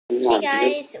Hey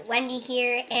guys, Wendy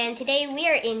here, and today we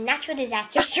are in natural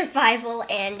disaster survival,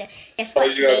 and guess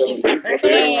what? Today is my birthday.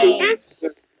 Today is my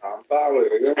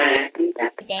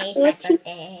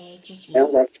birthday, Gigi.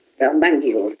 And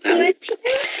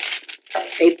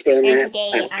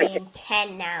today I am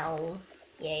 10 now.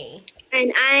 Yay.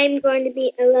 And I'm going to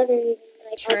be 11.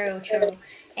 True.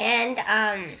 And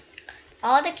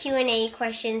all the Q&A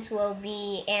questions will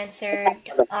be answered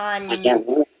on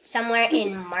somewhere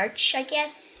in March, I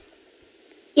guess.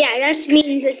 Yeah, that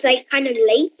means it's like kind of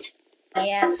late.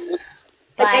 Yeah.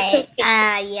 But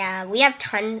yeah, we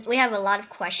have a lot of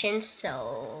questions,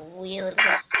 so we'll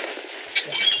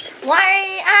just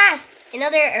Why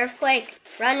another earthquake.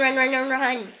 Run.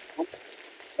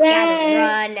 Gotta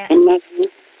run.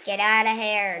 Get out of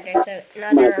here. There's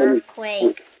another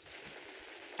earthquake.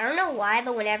 I don't know why,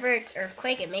 but whenever it's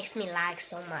earthquake, it makes me lag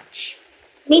so much.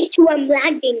 Me too, I'm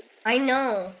lagging. I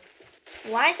know.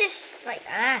 Why is this like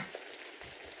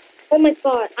Oh my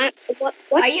god, what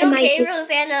Are you okay,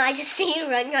 Rosanna? I just see you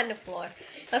running on the floor.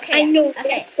 Okay. I know.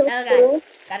 Okay. So oh cool. god.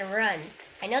 Gotta run.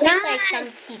 I know there's like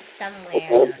some seats somewhere.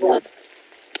 Is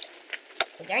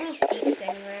there any seats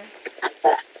anywhere?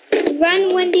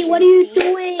 Run, Wendy, what are you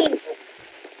doing?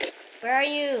 Where are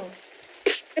you?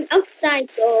 I'm outside,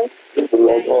 though. The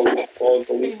group is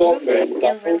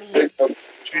still released.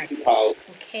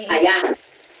 Okay. God.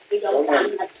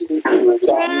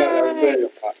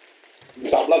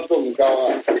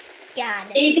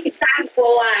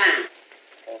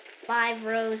 5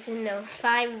 rows in a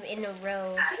 5 in a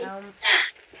row.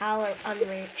 How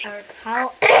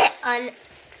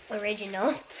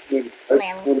unoriginal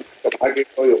levels.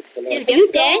 Dude,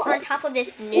 just go on top of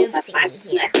this noob thingy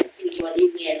here.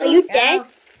 Are you dead?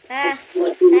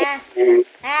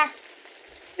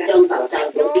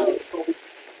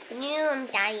 No, I'm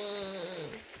dying.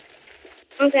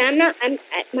 Okay, I'm not.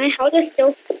 My house is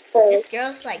still full. This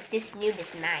girl's like, this noob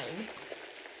is mine.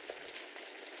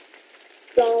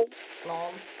 So.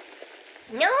 Lol.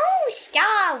 No,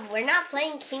 stop! We're not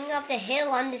playing King of the Hill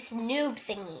on this noob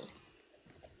thingy.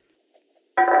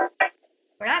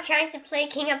 We're not trying to play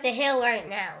King of the Hill right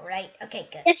now, right? Okay,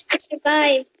 good. Yes, I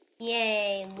survived.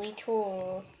 Yay, we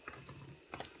too.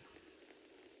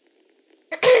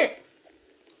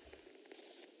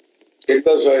 I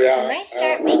might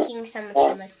start making some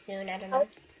achievements soon, I don't know.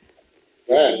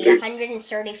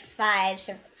 135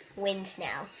 wins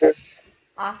now.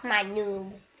 Off my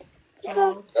noob.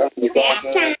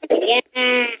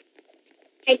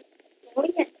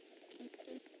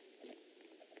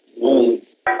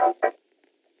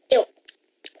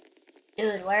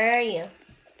 Dude, where are you?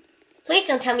 Please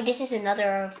don't tell me this is another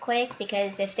earthquake,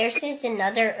 because if this is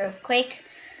another earthquake,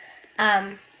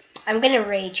 I'm gonna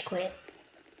rage quit.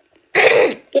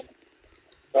 I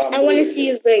want to see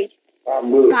you rage.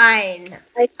 Fine.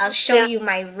 I'll show you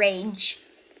my rage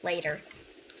later.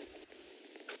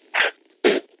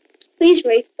 Please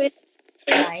rage quit.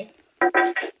 Why?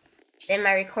 Then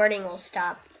my recording will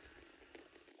stop.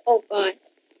 Oh god.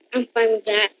 I'm fine with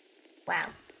that. Wow.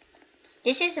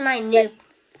 This is my noob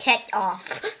cat off.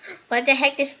 What the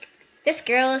heck? This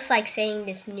girl is like saying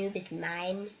this noob is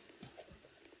mine.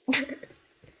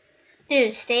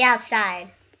 Dude, stay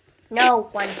outside. No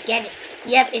one's getting.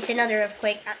 Yep, it's another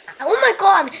earthquake. Oh my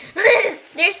god!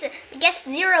 There's guess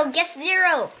zero. The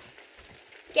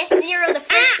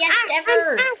first guest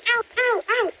ever.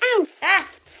 Ow.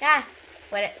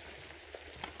 What?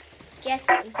 Guess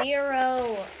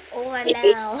zero. Oh my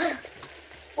now.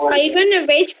 Are you gonna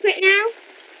rage quit now?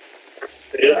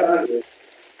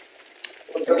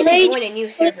 I'm gonna join a new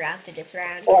server after this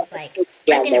round. It's like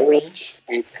I'm gonna rage.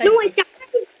 No, I died.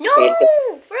 No,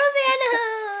 Rosanna.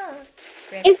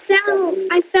 Rip.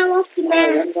 I fell off the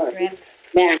map.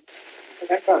 Rip.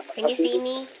 Can you see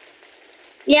me?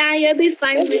 Yeah, you'll be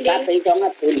fine with it. I'm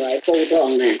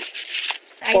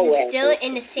still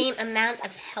in the same amount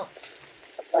of health.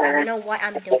 I don't know what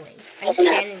I'm doing. I'm just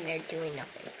standing there doing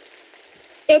nothing.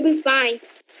 You'll be fine.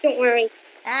 Don't worry.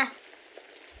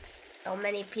 So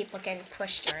many people getting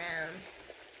pushed around.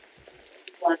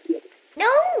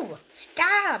 No!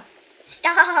 Stop!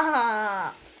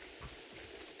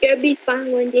 You'll be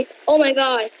fine, Wendy. Oh my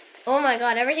god. Oh my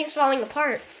god, everything's falling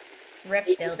apart. Rip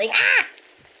building.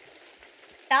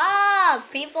 Stop!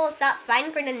 People, stop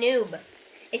fighting for the noob.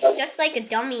 It's just like a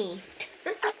dummy.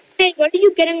 Hey, what are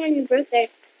you getting on your birthday?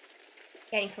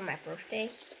 Getting for my birthday?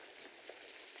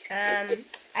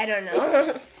 I don't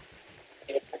know.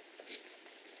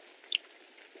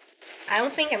 I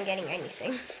don't think I'm getting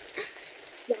anything.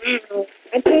 Wow.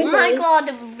 Oh my god,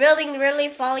 the building really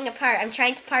falling apart. I'm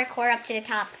trying to parkour up to the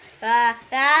top.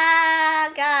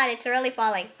 God, it's really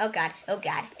falling. Oh God.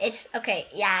 It's okay.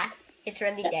 Yeah, it's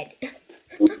really dead.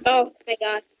 Oh my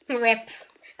god. Rip.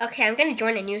 Okay, I'm gonna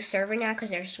join a new server now because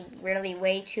there's really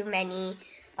way too many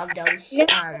of those. No,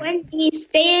 Wendy,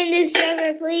 stay in this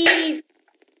server, please.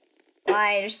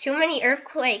 Why? There's too many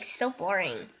earthquakes. So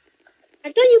boring. I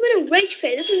thought you were gonna rage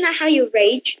quit. This is not how you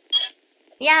rage.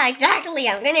 Yeah, exactly.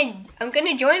 I'm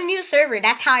gonna join a new server.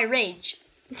 That's how I rage.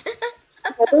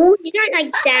 Oh, you're not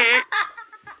like that.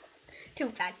 Too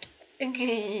bad.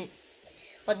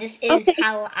 Well, this is Okay.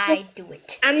 how I do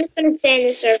it. I'm just gonna stay in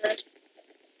this server.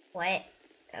 What?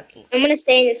 Okay. I'm gonna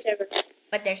stay in this server.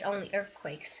 But there's only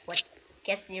earthquakes. What's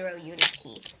get 0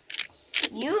 unity?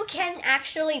 You can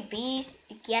actually be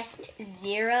guest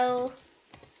 0.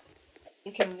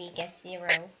 You can be guest 0.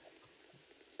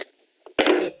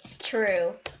 It's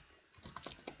true.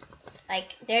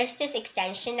 Like, there's this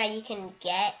extension that you can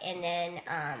get, and then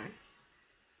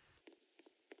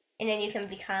you can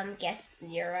become guest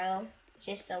 0, which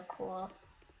is so cool.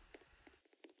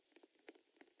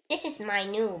 This is my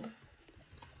noob.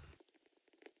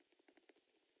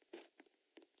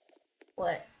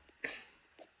 What?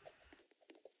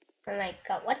 I'm like,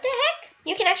 what the heck?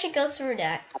 You can actually go through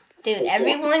that. Dude,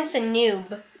 everyone's a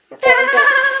noob.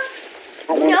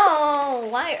 No!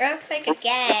 Why earthquake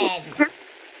again?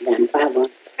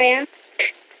 I am.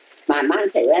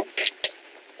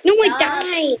 No, I Stop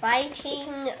died.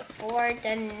 fighting for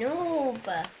the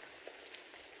noob.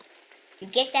 You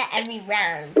get that every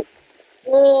round.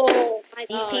 Oh my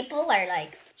These god. people are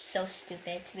like so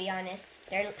stupid, to be honest.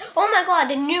 They're. Oh my god,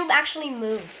 the noob actually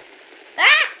moved.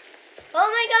 Ah! Oh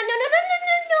my god, no!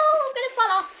 I'm gonna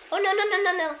fall off. Oh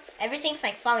no! Everything's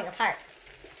like falling apart.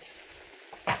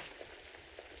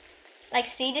 Like,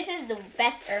 see, this is the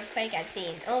best earthquake I've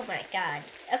seen. Oh my god.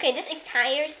 Okay, this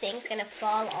entire thing's gonna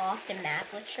fall off the map,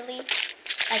 literally. Like,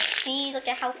 see, look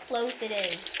at how close it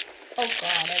is. Oh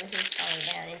god, everything's falling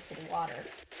down into the water.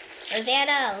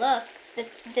 Rosanna, look.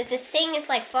 The thing is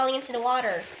like falling into the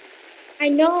water. I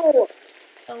know.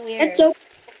 So weird. That's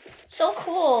so.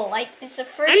 Cool. Like, it's the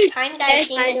first time that I've dead,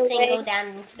 seen by this the thing way. go down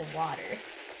into the water.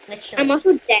 Literally. I'm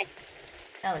also dead.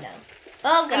 Oh no.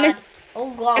 Oh god. I'm a- Oh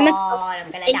god,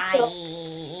 I'm gonna die.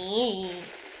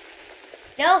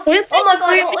 No. Wanna play Oh my god,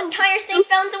 Murder the whole entire thing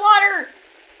fell into water.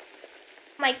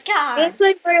 My god. Wanna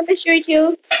play Murder Mystery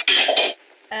 2?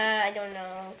 I don't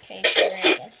know. Okay, sure,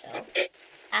 I guess so.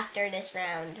 After this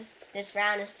round is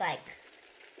like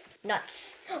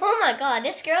nuts. Oh my god,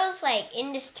 this girl's like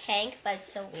in this tank, but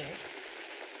it's so weird.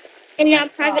 And Oh now my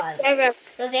private God. server.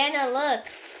 Rosanna, look.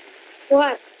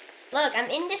 What? Look, I'm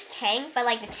in this tank, but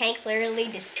like the tank literally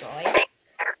destroyed.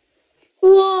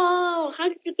 Whoa! How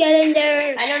did you get in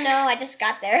there? I don't know, I just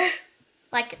got there.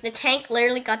 Like, the tank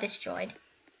literally got destroyed.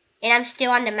 And I'm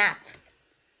still on the map.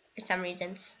 For some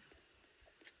reasons.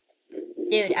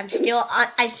 Dude, I'm still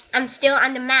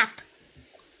on the map.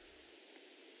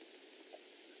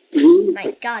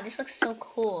 My god, this looks so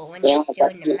cool when you're still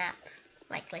in the map.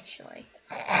 Like, literally.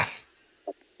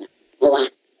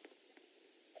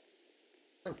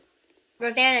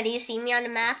 Rosanna, do you see me on the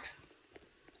map?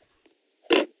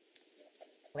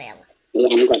 Well.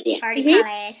 Party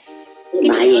palace.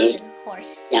 Get on the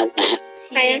horse.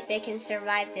 See if they can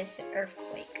survive this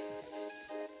earthquake.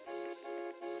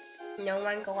 No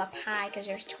one go up high because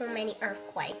there's too many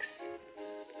earthquakes.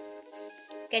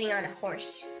 Getting on a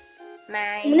horse.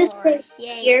 My I'm gonna stay horse.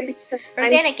 Yay. here because I'm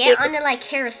Rosanna, scared. get on the like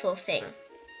carousel thing.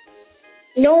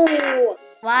 No.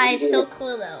 Why? It's so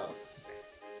cool though.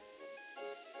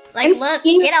 Like, I'm look,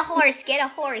 scared. get a horse, get a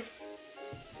horse.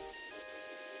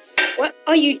 What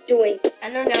are you doing? I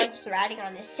don't know, I'm just riding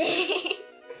on this thing.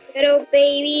 Little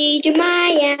baby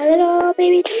Jemiah, little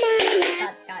baby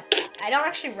Jemiah. God. I don't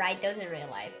actually ride those in real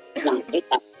life.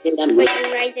 But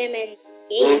you write them in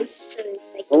games, so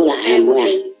like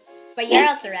family. But you're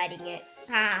also riding it.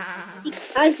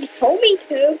 As you told me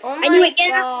to. Oh my Anyway,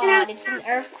 get out, god, get out. it's an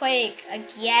earthquake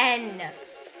again.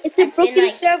 It's a That's broken in,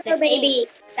 like, server, the baby.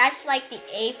 eighth. That's like the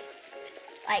 8th.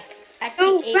 Like, that's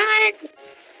No, the 8th. run.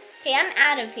 Okay, I'm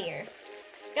out of here.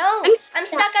 No, I'm I'm stuck.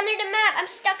 stuck under the map. I'm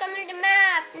stuck under the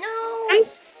map. No. I'm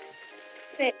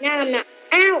stuck. Now I'm not.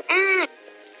 Ow, ah.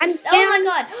 I'm down. Oh my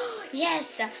god.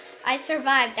 Yes, I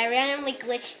survived. I randomly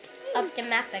glitched up the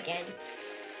map again.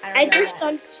 I don't know just that.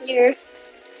 on here.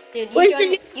 Dude, Where's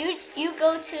the you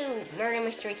go to Murder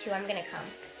Mystery 2. I'm gonna come.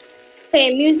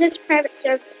 Okay, music's private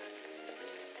server.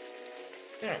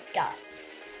 Oh my god.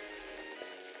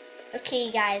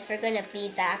 Okay, guys, we're gonna be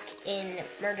back in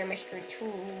Murder Mystery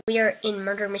 2. We are in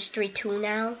Murder Mystery 2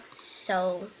 now,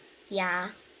 so yeah.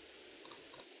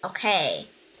 Okay,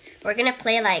 we're gonna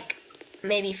play like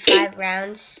maybe 5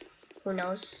 rounds Who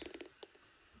knows?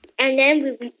 And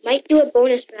then we might do a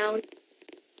bonus round.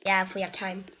 Yeah, if we have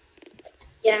time.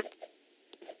 Yeah.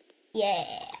 Yeah.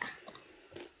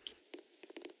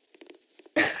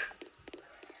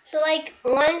 So like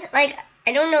once, like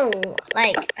I don't know,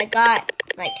 like I got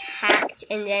like hacked,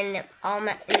 and then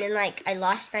like I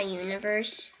lost my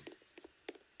universe.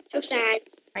 So sad.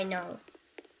 I know.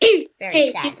 Very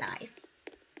Hey, sad life.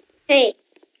 Hey,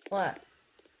 What?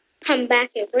 come back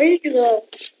here. Where did you go?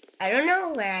 I don't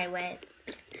know where I went.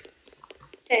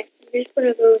 Okay, I'm just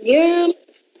gonna go here.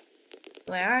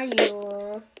 Where are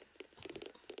you?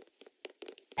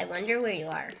 I wonder where you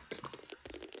are.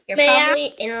 You're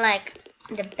probably in like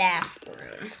the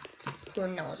bathroom. Who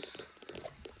knows?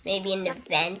 Maybe in the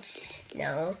vents?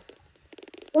 No.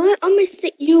 What? I'm gonna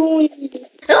sit you.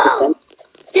 Oh!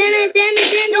 Damn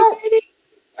it!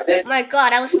 Oh my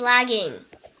god, I was lagging.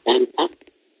 I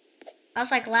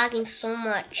was like lagging so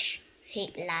much.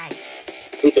 Hate lag.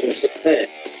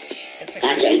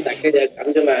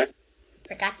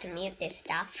 Forgot to mute this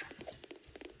stuff.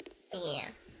 Yeah.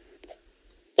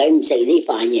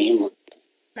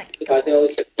 My god.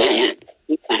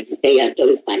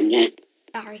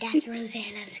 Sorry, that's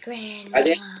Rosanna's grandma.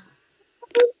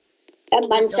 1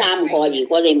蚊3個，如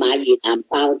果你買熱蛋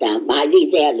包就買呢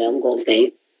啲係2個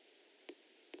幾。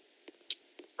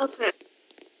Okay.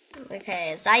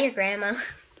 Okay, is that your grandma?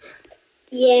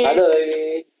 Yeah.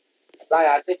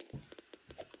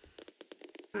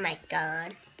 Oh my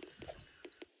god.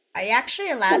 Are you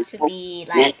actually allowed to be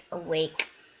like awake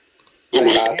right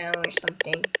now or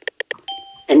something?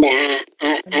 係咪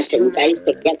阿靜仔食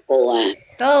一個啊？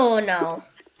 Oh no.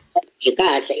 而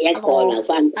家食一個留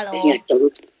翻聽日早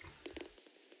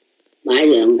買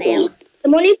2個。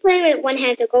I'm only playing with one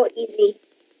hand, so go easy.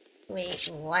 Wait,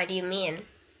 what do you mean?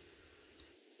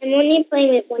 I'm only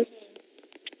playing with one hand.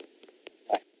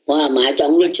 我係買咗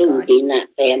啲充電啦，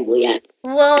俾每日。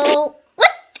 Whoa!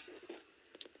 What?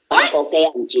 8個幾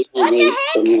銀紙啊！你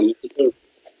仲用呢啲？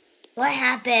 What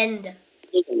happened?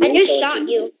 I just shot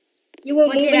you. You were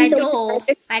What did moving I so do?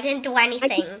 fast. I didn't do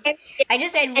anything. I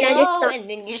just said And I just whoa, shot. and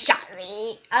then you shot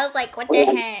me. I was like, what 我 the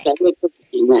用 heck? 咗啲充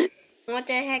電啊！ What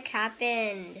the heck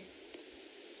happened?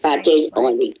 家姐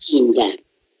我哋煎㗎，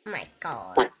 Oh my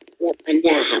god. 1蚊一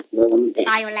盒我咁俾，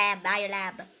 Buy your lab.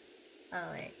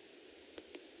 Oh, wait.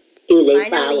 叫你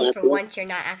包 Finally, 啊！ for once, you're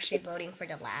not actually voting for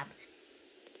the lab.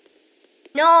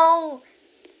 No!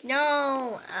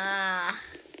 Ah.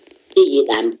 啲熱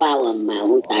蛋包啊唔係好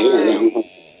抵啊2個，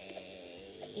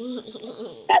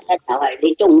 得就係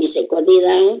你中意食嗰啲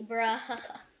啦。 Bruh.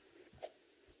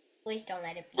 Please don't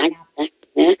let it be 啊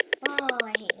lab. Oh,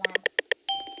 I hate lab.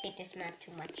 Hate this map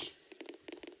too much.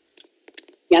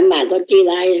 飲埋個豬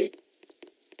奶。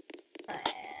 Oh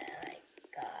my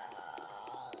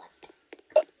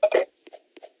god.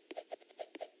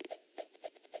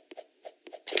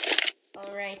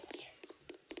 Alright.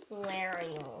 Where are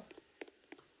you?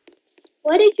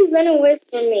 Why did you run away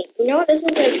from me? You know, this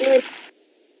is a really...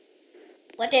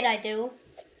 What did I do?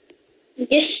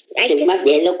 I 食乜 guess...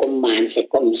 嘢都咁慢，食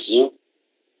咁少，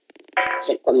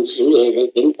食咁少嘢你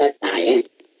點得大啊？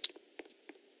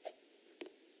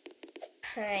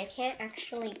 I can't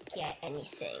actually get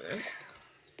anything.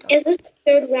 Is this the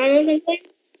third round or something?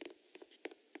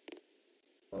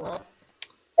 Well,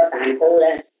 蛋糕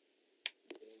咧，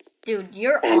 dude,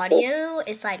 your audio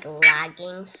is like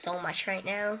lagging so much right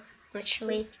now.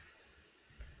 Literally.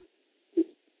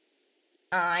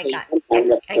 I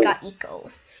got eco.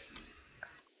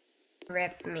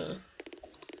 Rip me.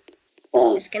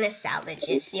 哦 Just gonna salvage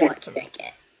it, see what can I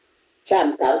get.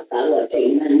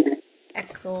 399啊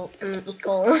4蚊。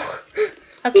 Eco.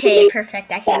 Okay,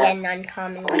 perfect. I can get an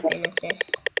uncommon weapon of this.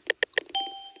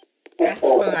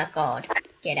 Oh my god.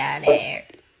 Get out of there.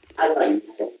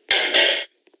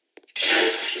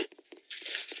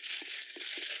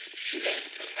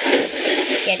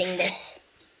 Getting this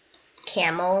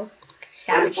camo.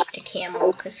 Salvage the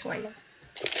camo, because why not?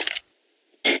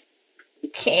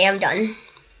 Okay, I'm done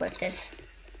with this.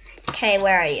 Okay,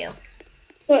 where are you?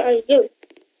 Where are you?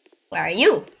 Where are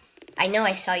you? I know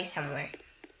I saw you somewhere.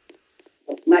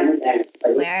 6蚊嘅。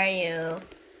 Where are you?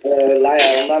 拉下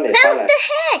我媽咪翻 What 嚟 the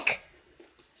heck?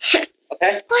 ，OK？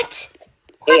 What?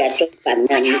 你 What? 日都笨啊！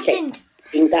 What 唔食， happened?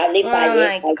 點解呢 Oh 塊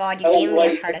嘢 my god, you gave me a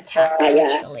heart attack,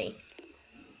 literally.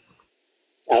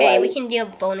 就 Okay, we 係 can do a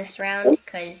bonus round,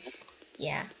 cause,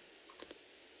 yeah.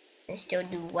 Let's still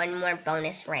do one more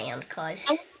bonus round, cause...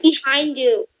 I'm behind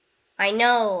you. I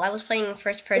know, I was playing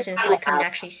first person, so I couldn't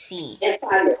actually see. 一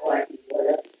翻嚟我係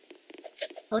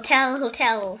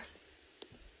Hotel.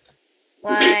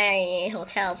 Why,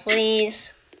 hotel,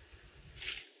 please?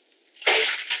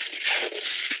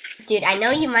 Dude, I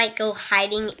know you might go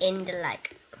hiding in the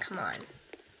like. Come on,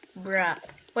 bruh.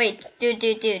 Wait,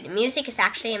 dude. Music is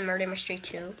actually in Murder Mystery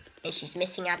 2, and she's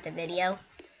missing out the video.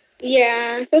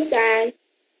 Yeah, so sad.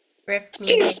 Rip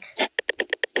music.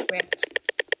 Rip.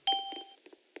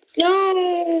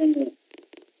 No.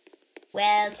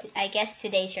 Well, I guess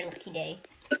today's your lucky day.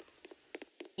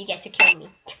 You get to kill me.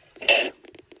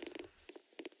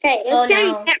 Hey, let's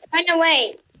no. Run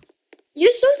away.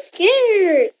 You're so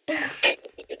scared.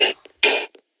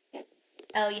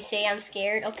 Oh, you say I'm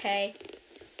scared? Okay.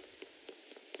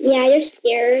 Yeah, you're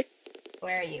scared.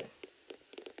 Where are you?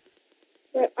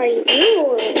 Where are you?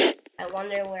 I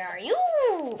wonder where are you?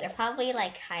 They're probably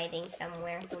like hiding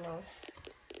somewhere. Who knows?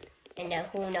 And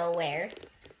who know where?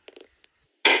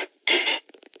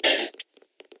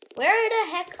 Where the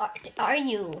heck are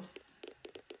you?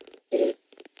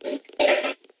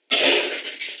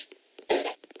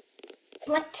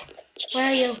 What? Where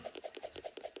are you?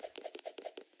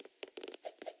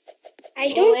 I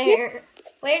don't know.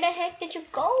 Where the heck did you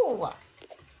go?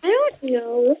 I don't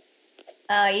know.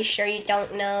 Are you sure you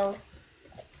don't know?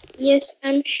 Yes,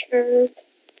 I'm sure.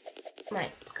 My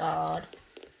God.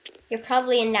 You're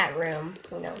probably in that room.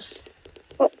 Who knows?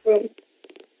 What room?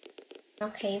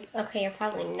 Okay, you're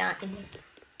probably not in there.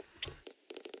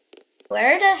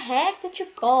 Where the heck did you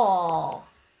go?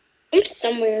 I'm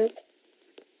somewhere.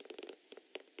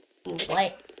 You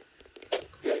what?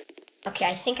 Okay,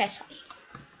 I think I saw you.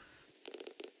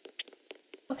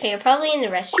 Okay, you're probably in the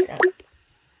restroom.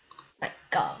 My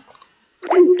God.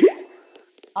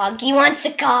 Augie wants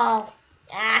to call.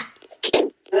 Ah.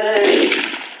 No!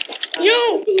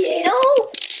 No!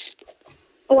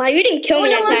 Oh, wow, you didn't kill me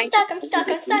that time. I'm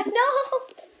stuck. No!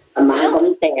 Má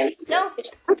cũng tiền. No!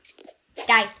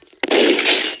 Die.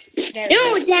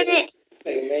 No, damn it!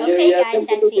 Okay, guys,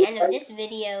 that's the end of this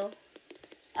video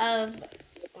of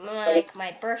like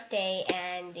my birthday,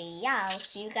 and yeah, I'll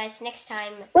see you guys next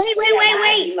time.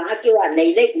 Wait! Má kêu anh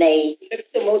này lít này.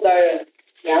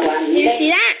 Nhà bạn Did you see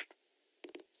that?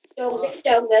 Trông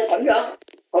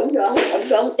cũng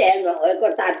rón tiền rồi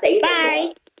con ta tỷ.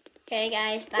 Bye. Okay,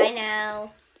 guys, bye now.